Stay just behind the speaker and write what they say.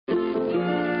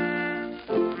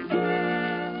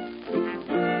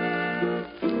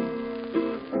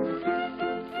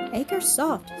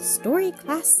AcreSoft Story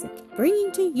Classic,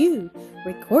 bringing to you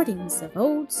recordings of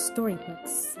old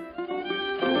storybooks.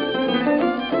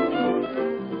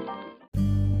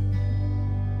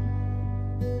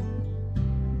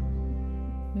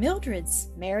 Mildred's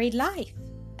Married Life,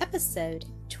 Episode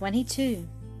 22.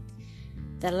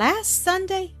 The last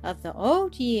Sunday of the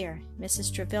old year,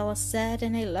 Mrs. Travilla said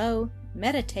in a low,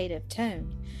 meditative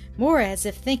tone, more as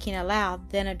if thinking aloud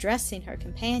than addressing her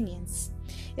companions.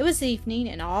 It was evening,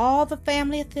 and all the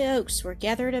family at the Oaks were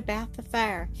gathered about the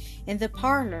fire in the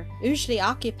parlor, usually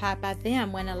occupied by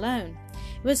them when alone.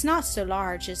 It was not so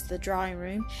large as the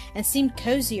drawing-room, and seemed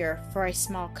cozier for a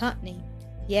small company.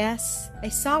 "Yes, a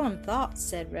solemn thought,"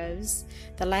 said Rose.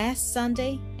 "The last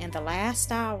Sunday and the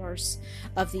last hours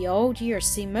of the old year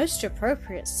seem most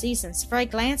appropriate seasons for a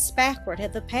glance backward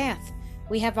at the path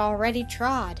we have already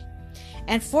trod,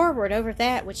 and forward over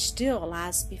that which still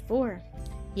lies before."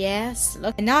 "Yes,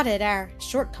 look not at our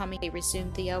shortcoming,"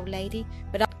 resumed the old lady,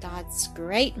 "but at God's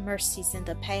great mercies in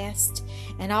the past,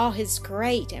 and all his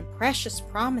great and precious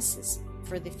promises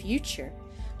for the future.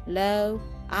 Lo,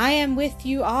 I am with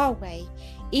you always,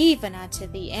 even unto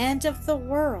the end of the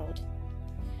world.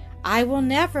 I will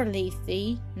never leave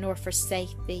thee, nor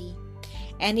forsake thee.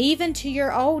 And even to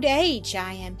your old age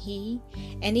I am he,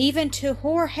 and even to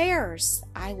hoar hairs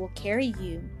I will carry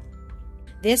you.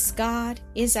 This God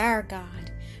is our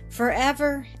God,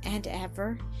 forever and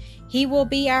ever. He will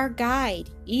be our guide,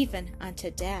 even unto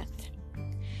death."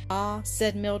 "Ah,"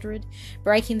 said Mildred,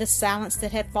 breaking the silence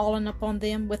that had fallen upon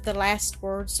them with the last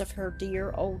words of her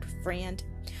dear old friend.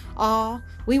 "Ah,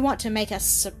 we want to make us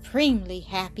supremely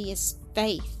happy is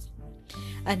faith.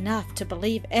 Enough to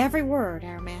believe every word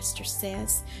our Master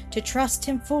says, to trust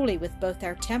him fully with both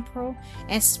our temporal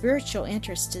and spiritual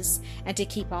interests, and to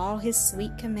keep all his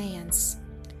sweet commands."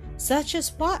 "Such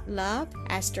as what, love?"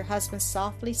 asked her husband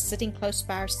softly, sitting close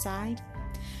by her side.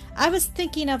 "I was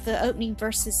thinking of the opening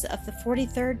verses of the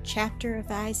 43rd chapter of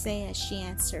Isaiah," she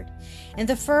answered. "In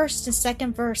the first and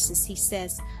second verses he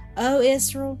says, 'O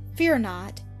Israel, fear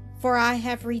not, for I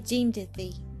have redeemed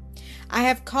thee. I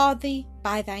have called thee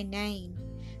by thy name.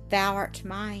 Thou art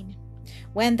mine.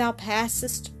 When thou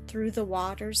passest through the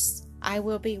waters, I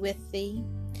will be with thee.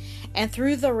 And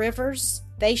through the rivers,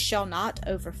 they shall not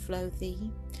overflow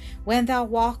thee. When thou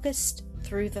walkest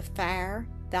through the fire,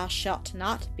 thou shalt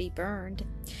not be burned,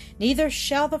 neither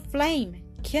shall the flame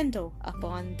kindle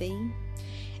upon thee.'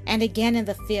 And again in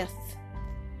the 5th,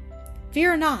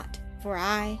 'Fear not, for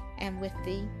I am with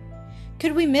thee.'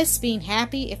 Could we miss being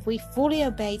happy if we fully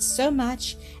obeyed so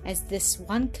much as this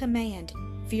one command,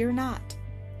 'Fear not,'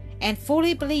 and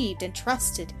fully believed and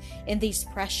trusted in these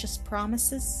precious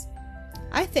promises?"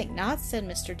 "I think not," said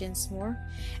Mr. Dinsmore.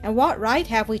 "And what right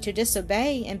have we to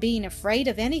disobey in being afraid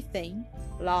of anything?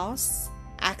 Loss,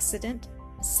 accident,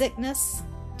 sickness,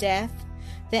 death,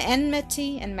 the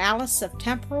enmity and malice of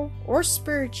temporal or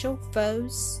spiritual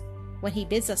foes, when he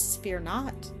bids us fear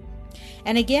not.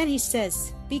 And again he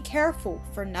says, 'Be careful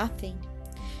for nothing.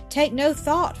 Take no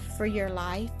thought for your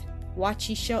life, what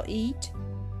ye shall eat,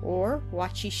 or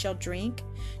what ye shall drink,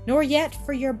 nor yet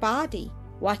for your body,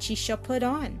 what ye shall put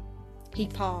on.'" He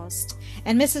paused,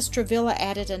 and Mrs. Travilla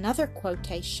added another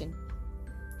quotation,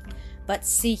 "But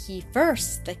seek ye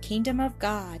first the kingdom of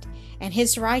God, and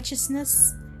his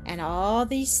righteousness, and all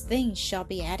these things shall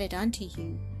be added unto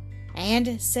you."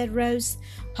 "And," said Rose,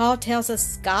 "Paul tells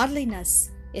us godliness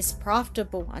is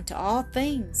profitable unto all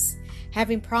things,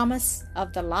 having promise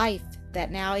of the life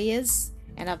that now is,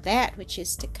 and of that which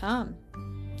is to come."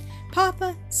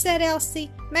 "Papa," said Elsie,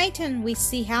 "mayn't we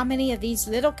see how many of these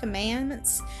little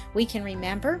commandments we can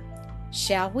remember?"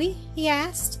 "Shall we?" he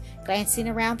asked, glancing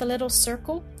around the little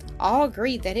circle. All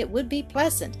agreed that it would be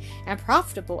pleasant and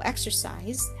profitable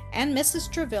exercise, and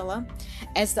Mrs. Travilla,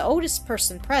 as the oldest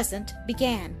person present,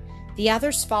 began, the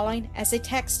others following as a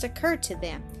text occurred to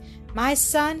them. "My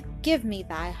son, give me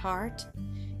thy heart.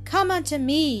 Come unto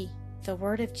me," the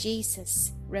word of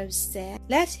Jesus, Rose said.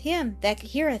 "Let him that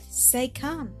heareth say,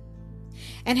 Come."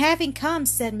 "And having come,"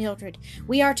 said Mildred,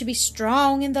 "we are to be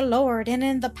strong in the Lord and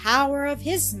in the power of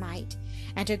his might,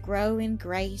 and to grow in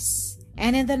grace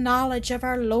and in the knowledge of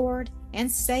our Lord and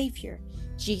Savior,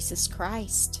 Jesus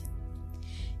Christ.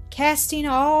 Casting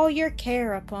all your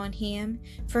care upon him,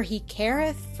 for he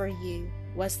careth for you,"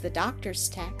 was the doctor's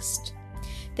text.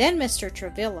 Then Mr.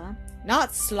 Travilla,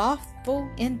 "Not slothful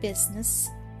in business,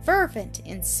 fervent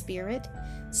in spirit,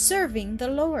 serving the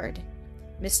Lord."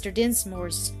 Mr.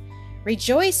 Dinsmore's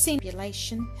 "Rejoicing in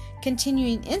tribulation,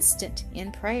 continuing instant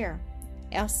in prayer."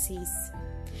 Elsie's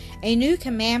 "A new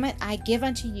commandment I give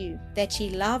unto you, that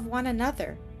ye love one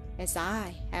another, as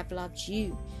I have loved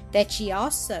you, that ye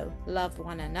also love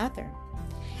one another.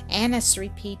 Annas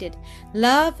repeated,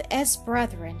 Love as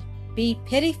brethren, be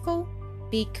pitiful,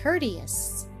 be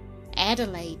courteous.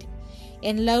 Adelaide,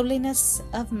 in lowliness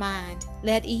of mind,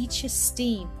 let each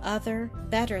esteem other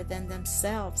better than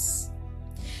themselves.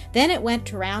 Then it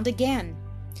went round again.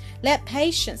 Let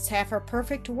patience have her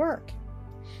perfect work.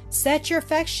 Set your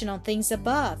affection on things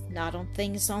above, not on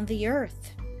things on the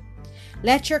earth.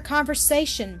 Let your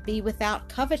conversation be without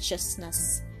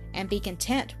covetousness, and be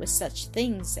content with such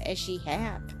things as ye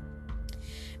have.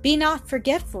 Be not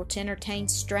forgetful to entertain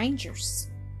strangers.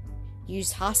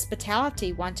 Use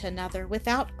hospitality one to another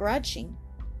without grudging.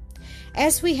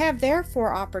 As we have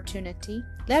therefore opportunity,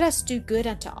 let us do good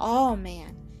unto all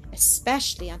men,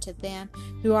 especially unto them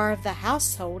who are of the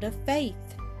household of faith.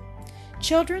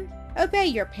 Children, obey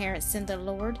your parents in the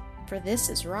Lord, for this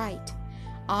is right.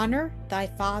 Honor thy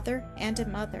father and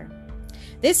mother.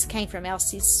 This came from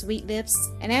Elsie's sweet lips,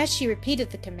 and as she repeated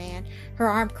the command, her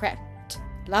arm crept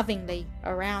lovingly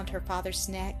around her father's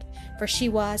neck, for she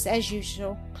was, as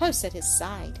usual, close at his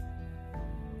side.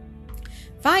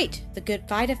 Fight the good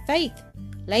fight of faith.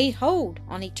 Lay hold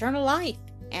on eternal life,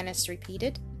 Annas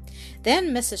repeated. Then,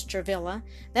 Mrs. Travilla,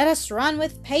 let us run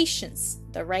with patience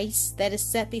the race that is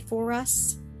set before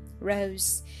us.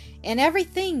 Rose, in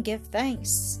everything give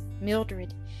thanks.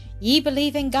 Mildred, ye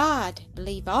believe in God,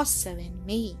 believe also in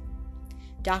me.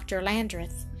 Dr.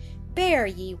 Landreth, bear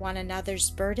ye one another's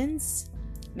burdens.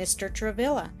 Mr.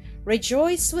 Travilla,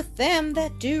 rejoice with them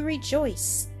that do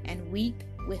rejoice, and weep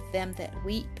with them that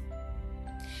weep.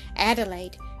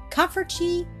 Adelaide, comfort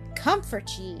ye,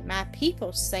 my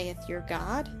people, saith your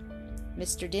God.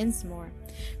 Mr. Dinsmore,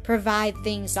 provide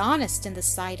things honest in the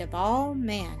sight of all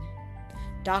men.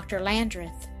 Dr.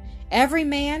 Landreth, every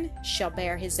man shall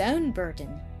bear his own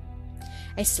burden.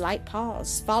 A slight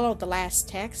pause followed the last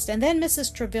text, and then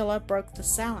Mrs. Travilla broke the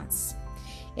silence.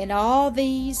 In all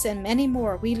these and many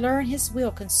more we learn his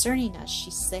will concerning us,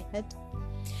 she said.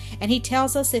 And he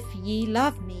tells us, if ye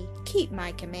love me, keep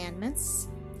my commandments.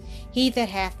 He that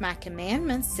hath my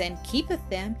commandments and keepeth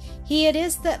them, he it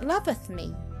is that loveth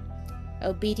me.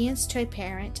 Obedience to a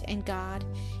parent and God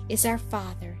is our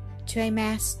Father, to a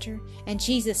master, and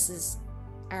Jesus is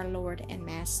our Lord and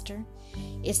Master,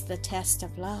 is the test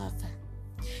of love.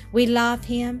 We love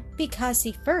him because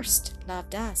he first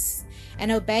loved us,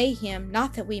 and obey him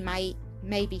not that we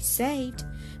may be saved,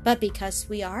 but because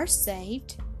we are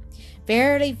saved.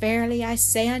 Verily, verily, I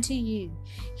say unto you,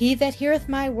 he that heareth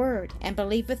my word, and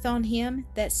believeth on him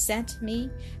that sent me,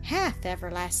 hath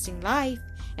everlasting life,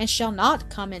 and shall not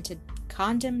come into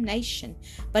condemnation,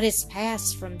 but is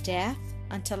passed from death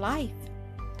unto life.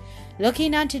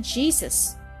 Looking unto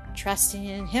Jesus, trusting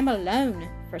in him alone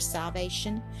for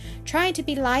salvation, trying to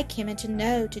be like him and to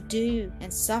know, to do,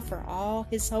 and suffer all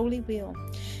his holy will.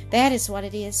 That is what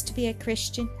it is to be a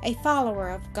Christian, a follower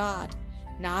of God,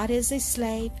 not as a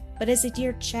slave, but as a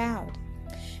dear child.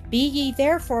 Be ye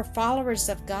therefore followers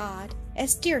of God,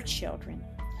 as dear children.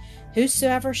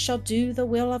 Whosoever shall do the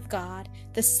will of God,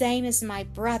 the same is my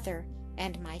brother,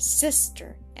 and my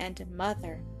sister, and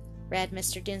mother, read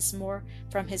Mr. Dinsmore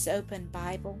from his open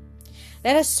Bible.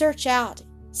 Let us search out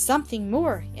something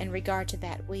more in regard to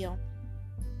that will.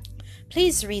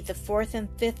 Please read the 4th and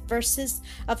 5th verses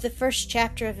of the 1st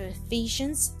chapter of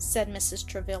Ephesians, said Mrs.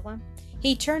 Travilla.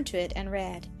 He turned to it and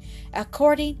read,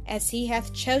 According as he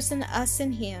hath chosen us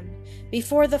in him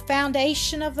before the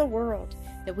foundation of the world,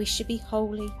 that we should be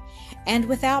holy and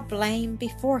without blame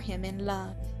before him in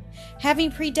love,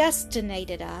 having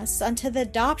predestinated us unto the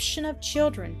adoption of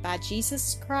children by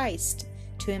Jesus Christ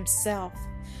to himself,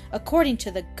 according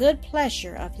to the good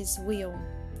pleasure of his will.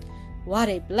 What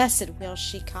a blessed will,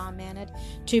 she commented,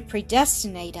 to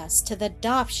predestinate us to the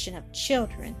adoption of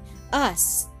children,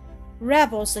 us,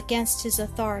 rebels against his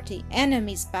authority,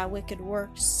 enemies by wicked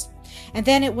works. And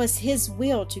then it was his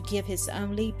will to give his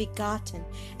only begotten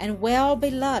and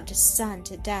well-beloved Son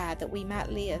to die that we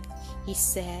might live. He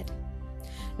said,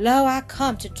 Lo, I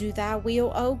come to do thy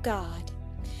will, O God.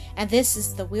 And this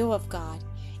is the will of God,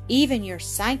 even your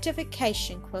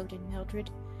sanctification, quoted Mildred.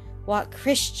 What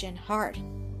Christian heart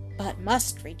but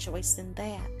must rejoice in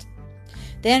that?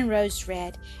 Then Rose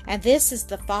read, And this is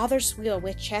the Father's will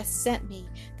which hath sent me,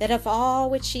 that of all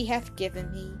which he hath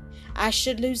given me, I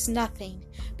should lose nothing,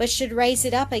 but should raise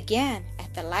it up again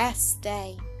at the last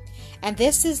day. And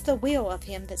this is the will of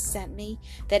him that sent me,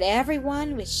 that every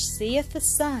one which seeth the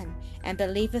Son, and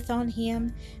believeth on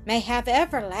him, may have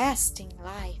everlasting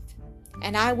life.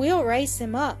 And I will raise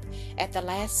him up at the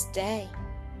last day.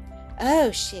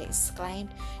 Oh, she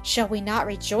exclaimed, shall we not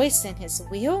rejoice in his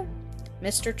will?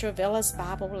 Mr. Travilla's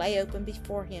Bible lay open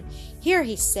before him. Here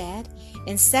he said,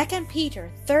 in 2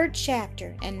 Peter, 3rd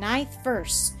chapter and 9th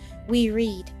verse, we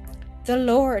read, "The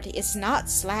Lord is not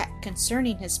slack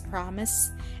concerning his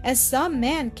promise, as some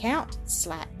men count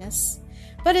slackness,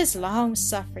 but is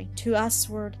long-suffering to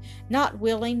usward, not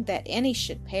willing that any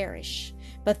should perish,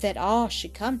 but that all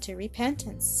should come to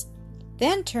repentance."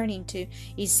 Then turning to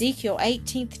Ezekiel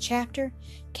 18th chapter,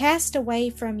 "Cast away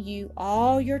from you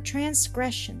all your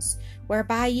transgressions,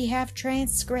 whereby ye have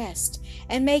transgressed,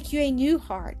 and make you a new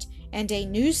heart and a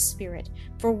new spirit.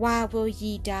 For why will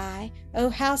ye die, O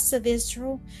house of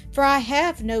Israel? For I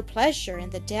have no pleasure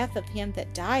in the death of him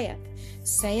that dieth,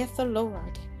 saith the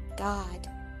Lord God.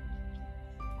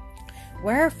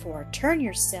 Wherefore turn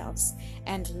yourselves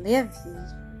and live ye."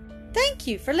 Thank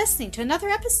you for listening to another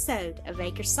episode of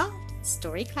AcreSoft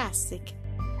Story Classic.